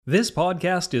This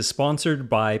podcast is sponsored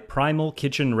by Primal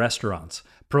Kitchen Restaurants,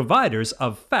 providers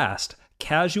of fast,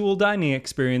 casual dining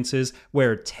experiences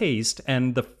where taste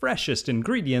and the freshest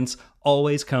ingredients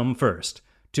always come first.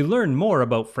 To learn more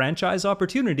about franchise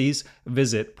opportunities,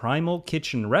 visit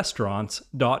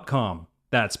primalkitchenrestaurants.com.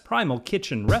 That's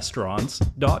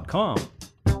primalkitchenrestaurants.com.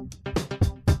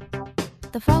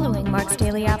 The following Mark's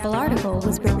Daily Apple article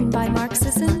was written by Mark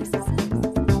Sisson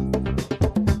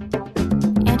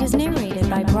and is narrated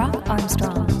by Brock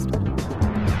Armstrong.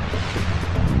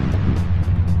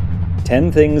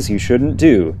 10 things you shouldn't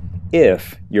do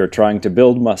if you're trying to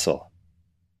build muscle.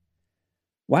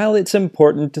 While it's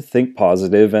important to think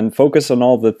positive and focus on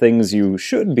all the things you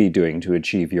should be doing to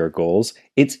achieve your goals,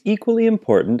 it's equally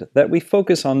important that we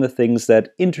focus on the things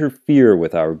that interfere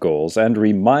with our goals and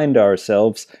remind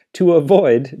ourselves to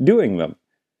avoid doing them.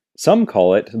 Some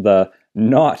call it the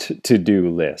not-to-do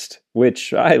list,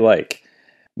 which I like.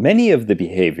 Many of the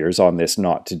behaviors on this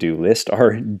not-to-do list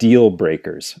are deal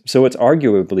breakers, so it's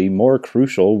arguably more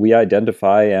crucial we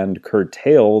identify and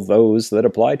curtail those that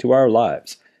apply to our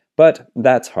lives. But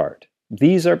that's hard.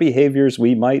 These are behaviors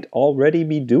we might already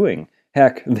be doing.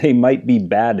 Heck, they might be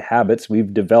bad habits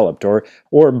we've developed or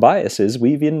biases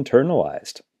we've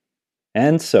internalized.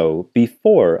 And so,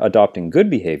 before adopting good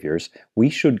behaviors, we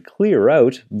should clear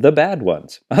out the bad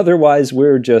ones. Otherwise,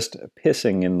 we're just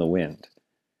pissing in the wind.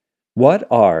 What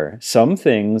are some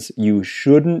things you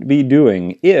shouldn't be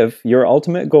doing if your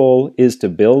ultimate goal is to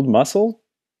build muscle?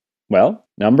 Well,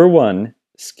 number 1,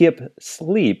 skip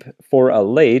sleep for a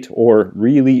late or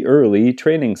really early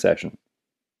training session.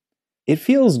 It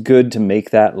feels good to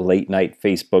make that late-night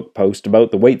Facebook post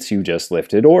about the weights you just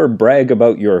lifted or brag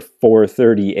about your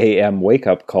 4:30 a.m.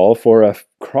 wake-up call for a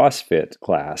CrossFit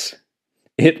class.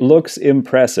 It looks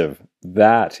impressive.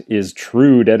 That is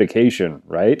true dedication,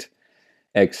 right?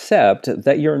 Except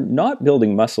that you're not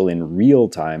building muscle in real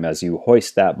time as you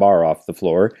hoist that bar off the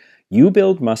floor. You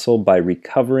build muscle by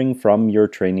recovering from your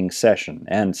training session,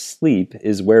 and sleep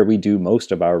is where we do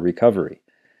most of our recovery.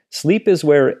 Sleep is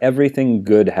where everything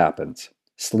good happens.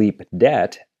 Sleep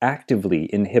debt actively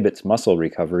inhibits muscle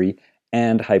recovery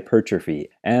and hypertrophy,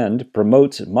 and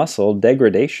promotes muscle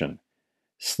degradation.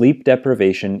 Sleep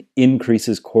deprivation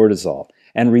increases cortisol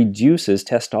and reduces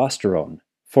testosterone.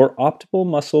 For optimal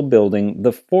muscle building,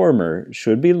 the former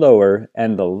should be lower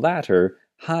and the latter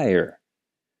higher.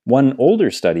 One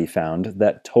older study found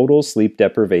that total sleep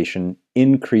deprivation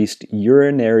increased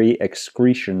urinary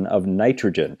excretion of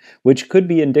nitrogen, which could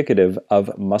be indicative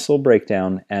of muscle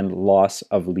breakdown and loss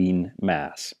of lean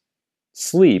mass.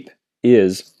 Sleep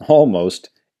is almost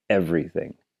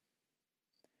everything.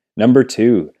 Number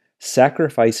 2,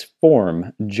 sacrifice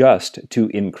form just to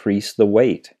increase the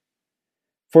weight.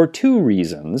 For 2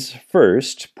 reasons.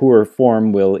 First, poor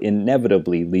form will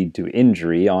inevitably lead to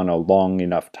injury on a long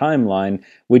enough timeline,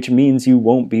 which means you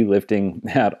won't be lifting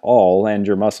at all and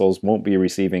your muscles won't be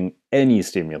receiving any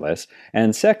stimulus.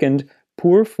 And second,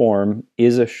 poor form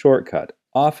is a shortcut,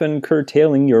 often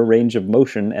curtailing your range of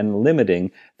motion and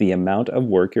limiting the amount of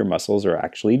work your muscles are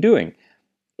actually doing.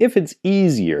 If it's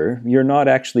easier, you're not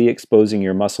actually exposing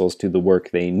your muscles to the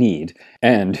work they need,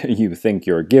 and you think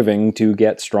you're giving to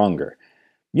get stronger.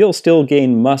 You'll still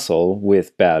gain muscle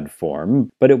with bad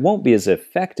form, but it won't be as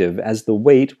effective as the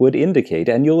weight would indicate,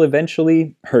 and you'll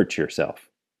eventually hurt yourself.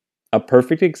 A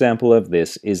perfect example of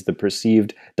this is the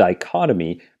perceived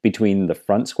dichotomy between the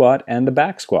front squat and the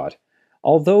back squat.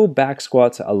 Although back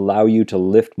squats allow you to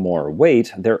lift more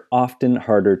weight, they're often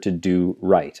harder to do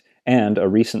right. And a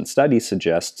recent study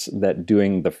suggests that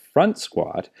doing the front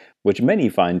squat, which many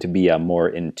find to be a more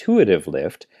intuitive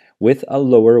lift, with a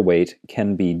lower weight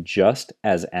can be just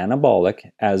as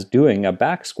anabolic as doing a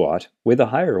back squat with a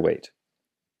higher weight.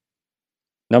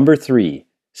 Number 3,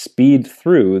 speed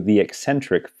through the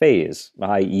eccentric phase,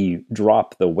 i.e.,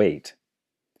 drop the weight.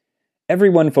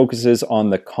 Everyone focuses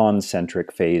on the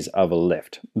concentric phase of a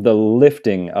lift, the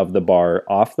lifting of the bar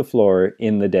off the floor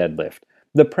in the deadlift,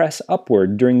 the press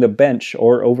upward during the bench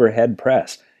or overhead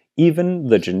press. Even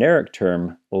the generic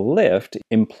term lift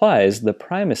implies the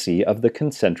primacy of the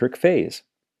concentric phase.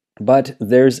 But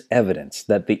there's evidence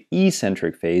that the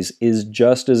eccentric phase is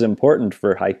just as important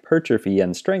for hypertrophy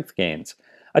and strength gains.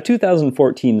 A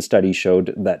 2014 study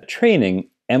showed that training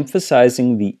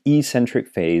emphasizing the eccentric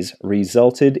phase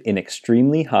resulted in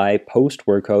extremely high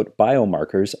post-workout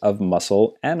biomarkers of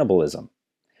muscle anabolism.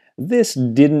 This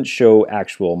didn't show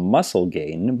actual muscle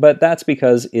gain, but that's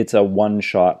because it's a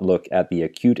one-shot look at the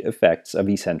acute effects of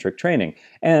eccentric training,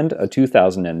 and a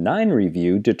 2009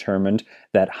 review determined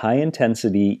that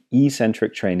high-intensity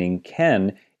eccentric training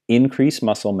can increase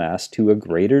muscle mass to a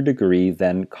greater degree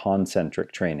than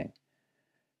concentric training.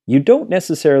 You don't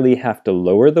necessarily have to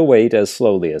lower the weight as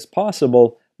slowly as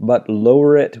possible, but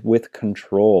lower it with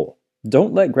control.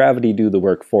 Don't let gravity do the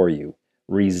work for you.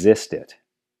 Resist it.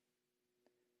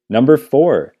 Number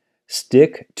 4,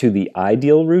 stick to the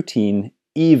ideal routine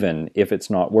even if it's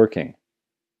not working.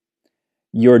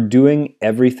 You're doing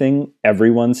everything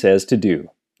everyone says to do.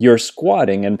 You're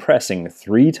squatting and pressing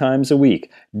 3 times a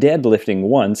week, deadlifting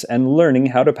once, and learning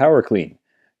how to power clean.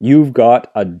 You've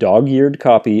got a dog-eared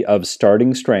copy of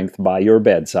Starting Strength by your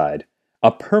bedside.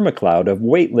 A permacloud of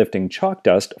weightlifting chalk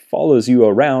dust follows you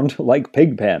around like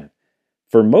Pigpen.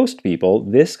 For most people,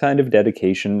 this kind of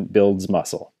dedication builds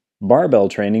muscle. Barbell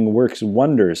training works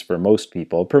wonders for most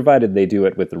people, provided they do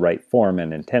it with the right form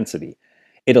and intensity.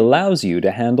 It allows you to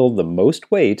handle the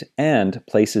most weight and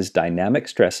places dynamic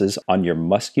stresses on your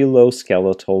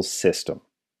musculoskeletal system.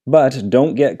 But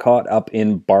don't get caught up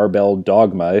in barbell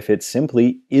dogma if it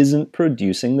simply isn't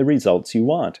producing the results you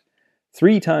want.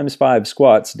 3 times 5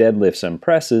 squats, deadlifts, and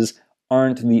presses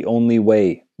aren't the only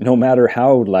way, no matter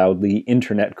how loudly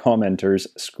internet commenters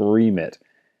scream it.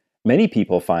 Many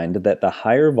people find that the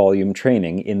higher volume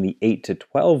training in the 8 to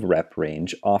 12 rep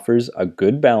range offers a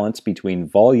good balance between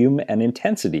volume and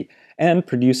intensity and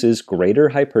produces greater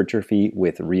hypertrophy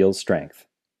with real strength.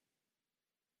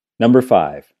 Number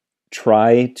 5,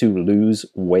 try to lose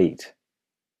weight.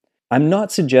 I'm not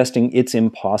suggesting it's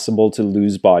impossible to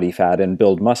lose body fat and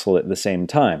build muscle at the same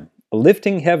time.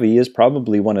 Lifting heavy is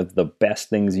probably one of the best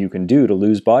things you can do to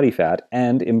lose body fat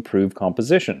and improve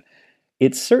composition.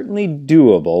 It's certainly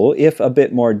doable, if a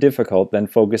bit more difficult than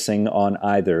focusing on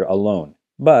either alone.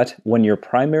 But when your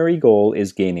primary goal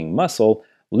is gaining muscle,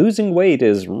 losing weight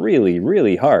is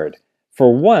really hard.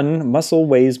 For one, muscle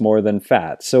weighs more than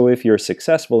fat, so if you're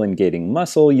successful in gaining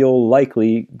muscle, you'll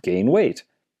likely gain weight.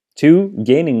 2,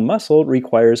 gaining muscle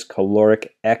requires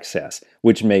caloric excess,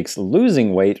 which makes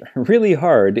losing weight really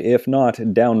hard, if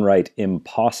not downright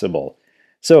impossible.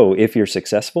 So, if you're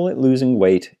successful at losing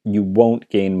weight, you won't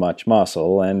gain much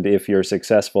muscle, and if you're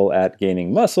successful at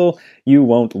gaining muscle, you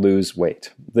won't lose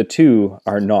weight. The two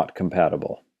are not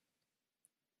compatible.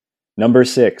 Number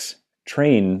 6,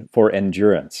 train for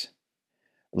endurance.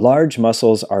 Large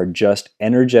muscles are just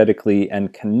energetically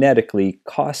and kinetically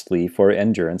costly for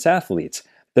endurance athletes.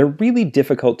 They're really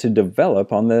difficult to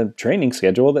develop on the training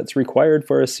schedule that's required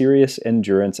for a serious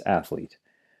endurance athlete.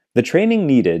 The training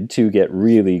needed to get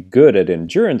really good at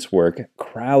endurance work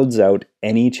crowds out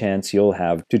any chance you'll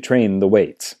have to train the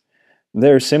weights.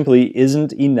 There simply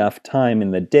isn't enough time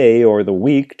in the day or the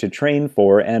week to train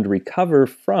for and recover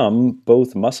from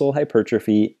both muscle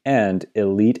hypertrophy and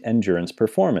elite endurance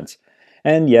performance.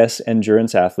 And yes,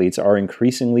 endurance athletes are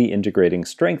increasingly integrating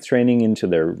strength training into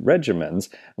their regimens,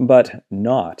 but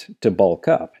not to bulk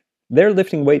up. They're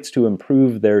lifting weights to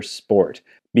improve their sport,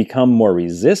 become more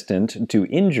resistant to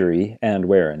injury and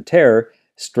wear and tear,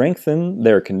 strengthen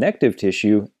their connective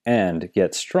tissue, and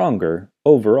get stronger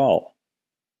overall.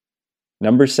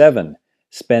 Number 7,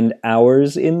 spend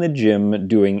hours in the gym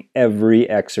doing every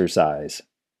exercise.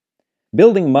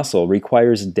 Building muscle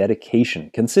requires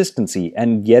dedication, consistency,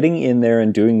 and getting in there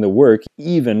and doing the work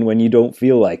even when you don't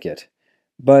feel like it.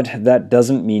 But that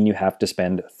doesn't mean you have to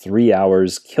spend 3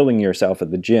 hours killing yourself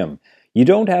at the gym. You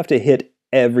don't have to hit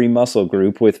every muscle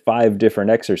group with 5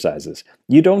 different exercises.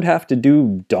 You don't have to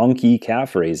do donkey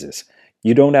calf raises.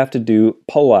 You don't have to do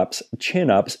pull-ups,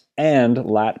 chin-ups, and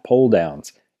lat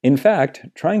pull-downs. In fact,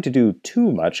 trying to do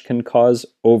too much can cause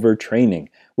overtraining,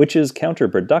 which is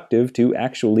counterproductive to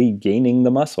actually gaining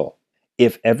the muscle.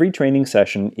 If every training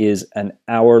session is an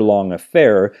hour-long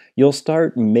affair, you'll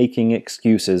start making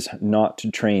excuses not to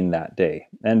train that day.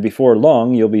 And before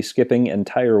long, you'll be skipping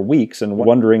entire weeks and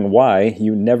wondering why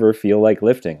you never feel like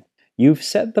lifting. You've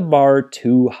set the bar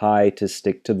too high to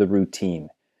stick to the routine.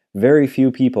 Very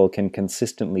few people can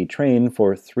consistently train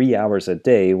for 3 hours a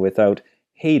day without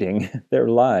hating their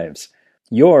lives.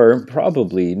 You're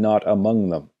probably not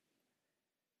among them.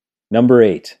 Number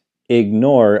 8.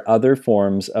 Ignore other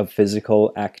forms of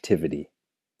physical activity.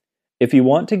 If you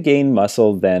want to gain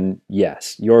muscle, then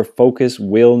yes, your focus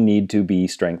will need to be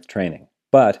strength training.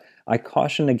 But I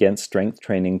caution against strength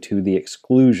training to the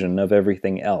exclusion of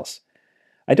everything else.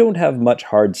 I don't have much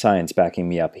hard science backing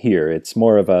me up here. It's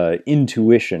more of an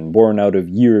intuition born out of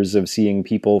years of seeing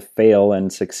people fail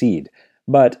and succeed.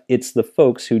 But it's the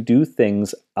folks who do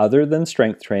things other than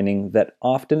strength training that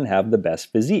often have the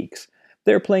best physiques.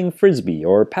 They're playing frisbee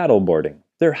or paddleboarding.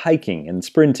 They're hiking and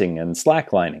sprinting and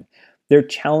slacklining. They're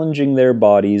challenging their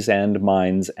bodies and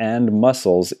minds and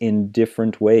muscles in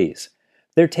different ways.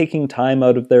 They're taking time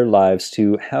out of their lives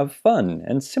to have fun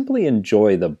and simply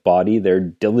enjoy the body they're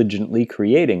diligently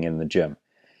creating in the gym.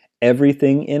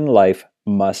 Everything in life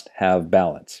must have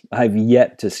balance. I've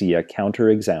yet to see a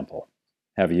counterexample.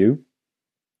 Have you?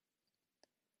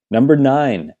 Number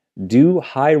 9, do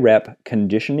high-rep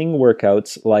conditioning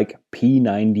workouts like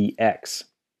P90X.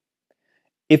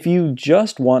 If you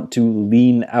just want to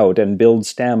lean out and build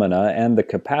stamina and the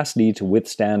capacity to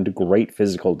withstand great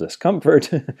physical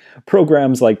discomfort,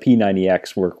 programs like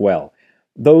P90X work well.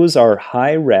 Those are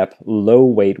high-rep,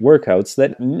 low-weight workouts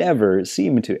that never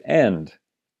seem to end.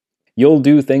 You'll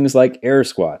do things like air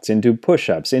squats, into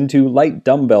push-ups, into light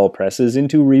dumbbell presses,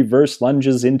 into reverse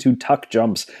lunges, into tuck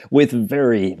jumps, with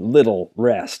very little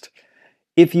rest.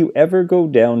 If you ever go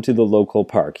down to the local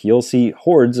park, you'll see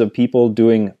hordes of people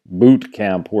doing boot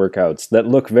camp workouts that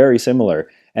look very similar,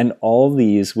 and all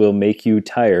these will make you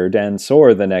tired and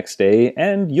sore the next day,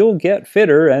 and you'll get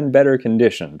fitter and better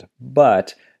conditioned.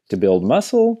 But to build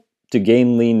muscle, to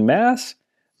gain lean mass,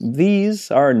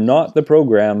 these are not the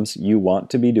programs you want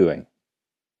to be doing.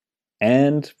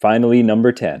 And finally,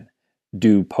 number 10,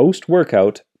 do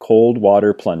post-workout cold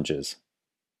water plunges.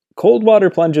 Cold water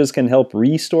plunges can help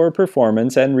restore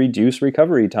performance and reduce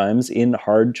recovery times in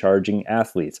hard-charging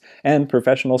athletes, and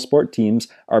professional sport teams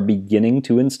are beginning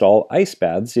to install ice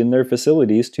baths in their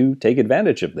facilities to take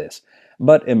advantage of this.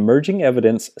 But emerging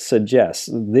evidence suggests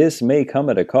this may come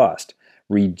at a cost: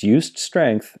 reduced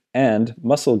strength and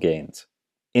muscle gains.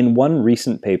 In one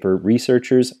recent paper,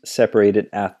 researchers separated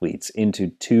athletes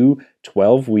into 2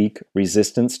 12-week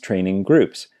resistance training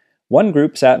groups. One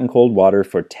group sat in cold water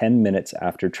for 10 minutes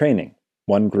after training.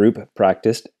 One group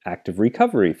practiced active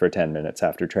recovery for 10 minutes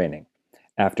after training.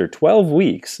 After 12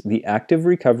 weeks, the active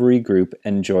recovery group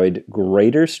enjoyed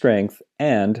greater strength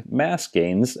and mass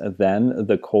gains than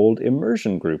the cold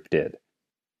immersion group did.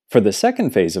 For the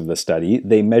second phase of the study,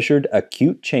 they measured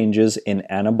acute changes in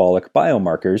anabolic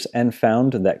biomarkers and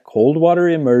found that cold water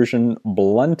immersion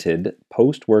blunted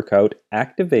post-workout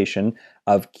activation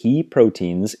of key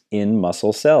proteins in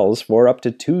muscle cells for up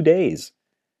to 2 days.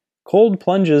 Cold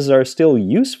plunges are still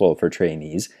useful for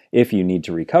trainees if you need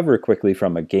to recover quickly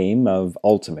from a game of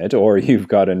Ultimate, or you've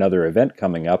got another event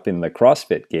coming up in the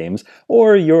CrossFit Games,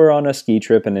 or you're on a ski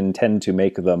trip and intend to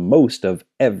make the most of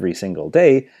every single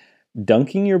day.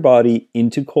 Dunking your body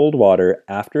into cold water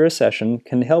after a session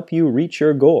can help you reach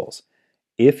your goals.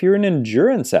 If you're an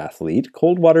endurance athlete,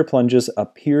 cold water plunges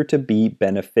appear to be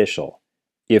beneficial.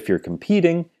 If you're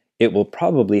competing, it will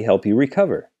probably help you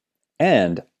recover.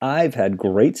 And I've had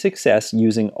great success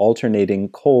using alternating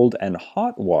cold and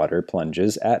hot water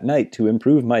plunges at night to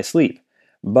improve my sleep.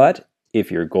 But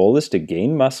if your goal is to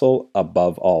gain muscle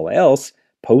above all else,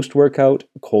 post-workout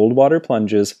cold water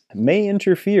plunges may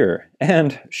interfere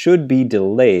and should be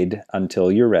delayed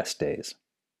until your rest days.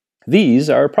 These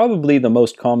are probably the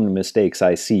most common mistakes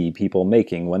I see people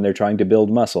making when they're trying to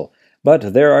build muscle,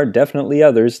 but there are definitely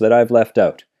others that I've left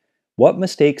out. What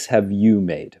mistakes have you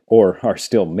made, or are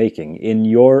still making, in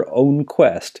your own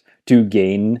quest to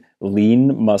gain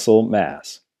lean muscle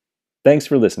mass? Thanks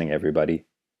for listening, everybody.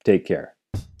 Take care.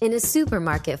 In a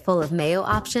supermarket full of mayo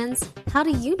options, how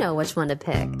do you know which one to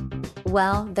pick?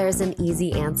 Well, there's an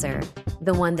easy answer.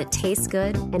 The one that tastes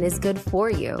good and is good for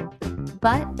you.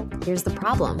 But here's the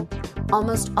problem.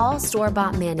 Almost all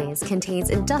store-bought mayonnaise contains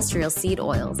industrial seed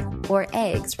oils or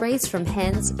eggs raised from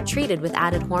hens treated with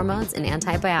added hormones and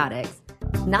antibiotics.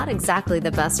 Not exactly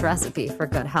the best recipe for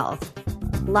good health.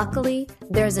 Luckily,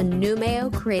 there's a new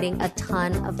mayo creating a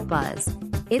ton of buzz.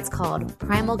 It's called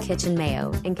Primal Kitchen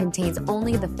Mayo and contains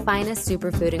only the finest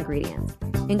superfood ingredients,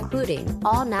 including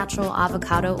all-natural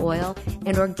avocado oil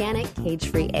and organic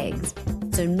cage-free eggs.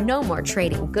 So no more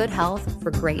trading good health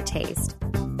for great taste.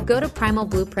 Go to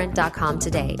primalblueprint.com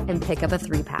today and pick up a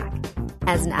 3-pack.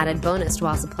 As an added bonus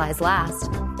while supplies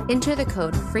last, enter the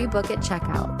code FREEBOOK at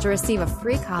checkout to receive a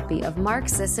free copy of Mark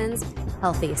Sisson's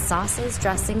Healthy Sauces,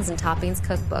 Dressings, and Toppings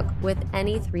Cookbook with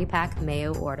any 3-pack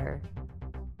mayo order.